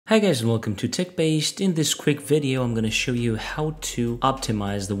Hi guys and welcome to TechBased. In this quick video, I'm going to show you how to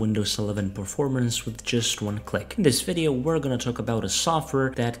optimize the Windows 11 performance with just one click. In this video, we're going to talk about a software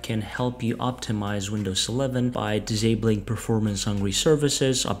that can help you optimize Windows 11 by disabling performance-hungry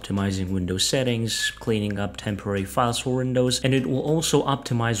services, optimizing Windows settings, cleaning up temporary files for Windows, and it will also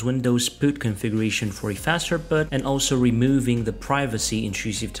optimize Windows boot configuration for a faster boot and also removing the privacy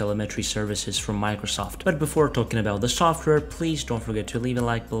intrusive telemetry services from Microsoft. But before talking about the software, please don't forget to leave a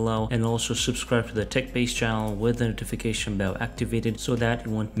like below and also subscribe to the TechBased channel with the notification bell activated so that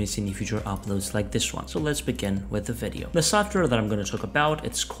you won't miss any future uploads like this one. So let's begin with the video. The software that I'm going to talk about,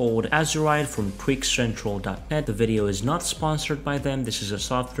 it's called Azurite from QuickCentral.net. The video is not sponsored by them. This is a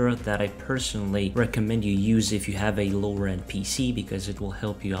software that I personally recommend you use if you have a lower end PC because it will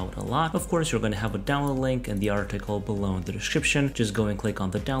help you out a lot. Of course, you're going to have a download link in the article below in the description. Just go and click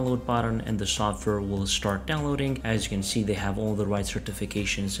on the download button and the software will start downloading. As you can see, they have all the right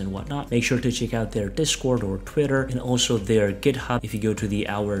certifications and whatnot. Make sure to check out their Discord or Twitter and also their GitHub if you go to the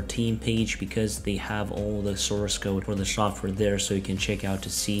Our Team page because they have all the source code for the software there, so you can check out to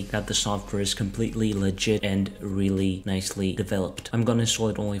see that the software is completely legit and really nicely developed. I'm gonna install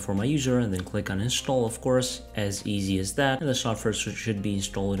it only for my user and then click on install, of course, as easy as that, and the software should be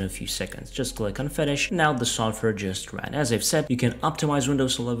installed in a few seconds. Just click on finish. Now the software just ran. As I've said, you can optimize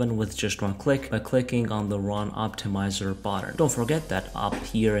Windows 11 with just one click by clicking on the Run Optimizer button. Don't forget that up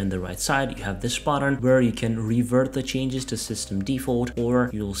here in the right side you have this button where you can revert the changes to system default, or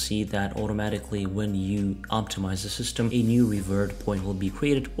you'll see that automatically when you optimize the system a new revert point will be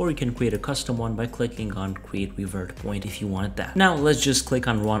created, or you can create a custom one by clicking on create revert point if you want that. Now let's just click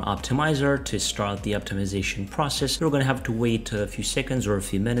on Run Optimizer to start the optimization process. You're going to have to wait a few seconds or a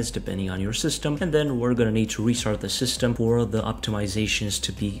few minutes depending on your system, and then we're going to need to restart the system for the optimizations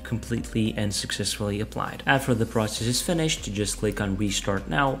to be completely and successfully applied. After the process is finished, you just click on restart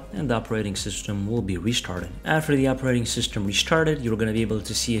now and the operating system will be restarted. After the operating system restarted, you're going to be able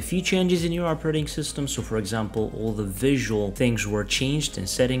to see a few changes in your operating system. So for example, all the visual things were changed in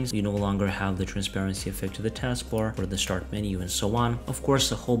settings. You no longer have the transparency effect to the taskbar or the start menu and so on. Of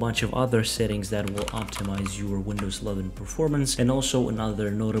course, a whole bunch of other settings that will optimize your Windows 11 performance. And also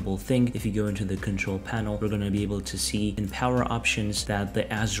another notable thing, if you go into the control panel, we're going to be able to see in power options that the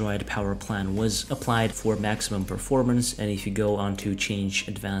Azurite power plan was applied for maximum performance. And if you go on to change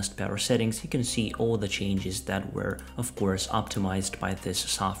advanced power settings, you can see all the changes that were of course optimized by this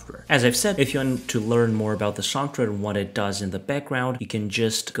software. As I've said, if you want to learn more about the software and what it does in the background, you can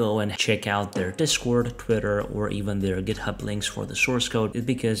just go and check out their Discord, Twitter, or even their GitHub links for the source code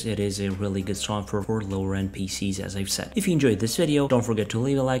because it is a really good software for lower end PCs, as I've said. If you enjoyed this video, don't forget to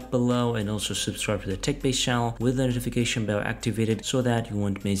leave a like below and also subscribe to the TechBased channel with the notification bell activated so that you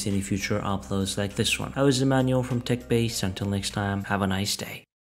won't miss any future uploads like this one. I was Emmanuel from TechBased. Until next time, have a nice day.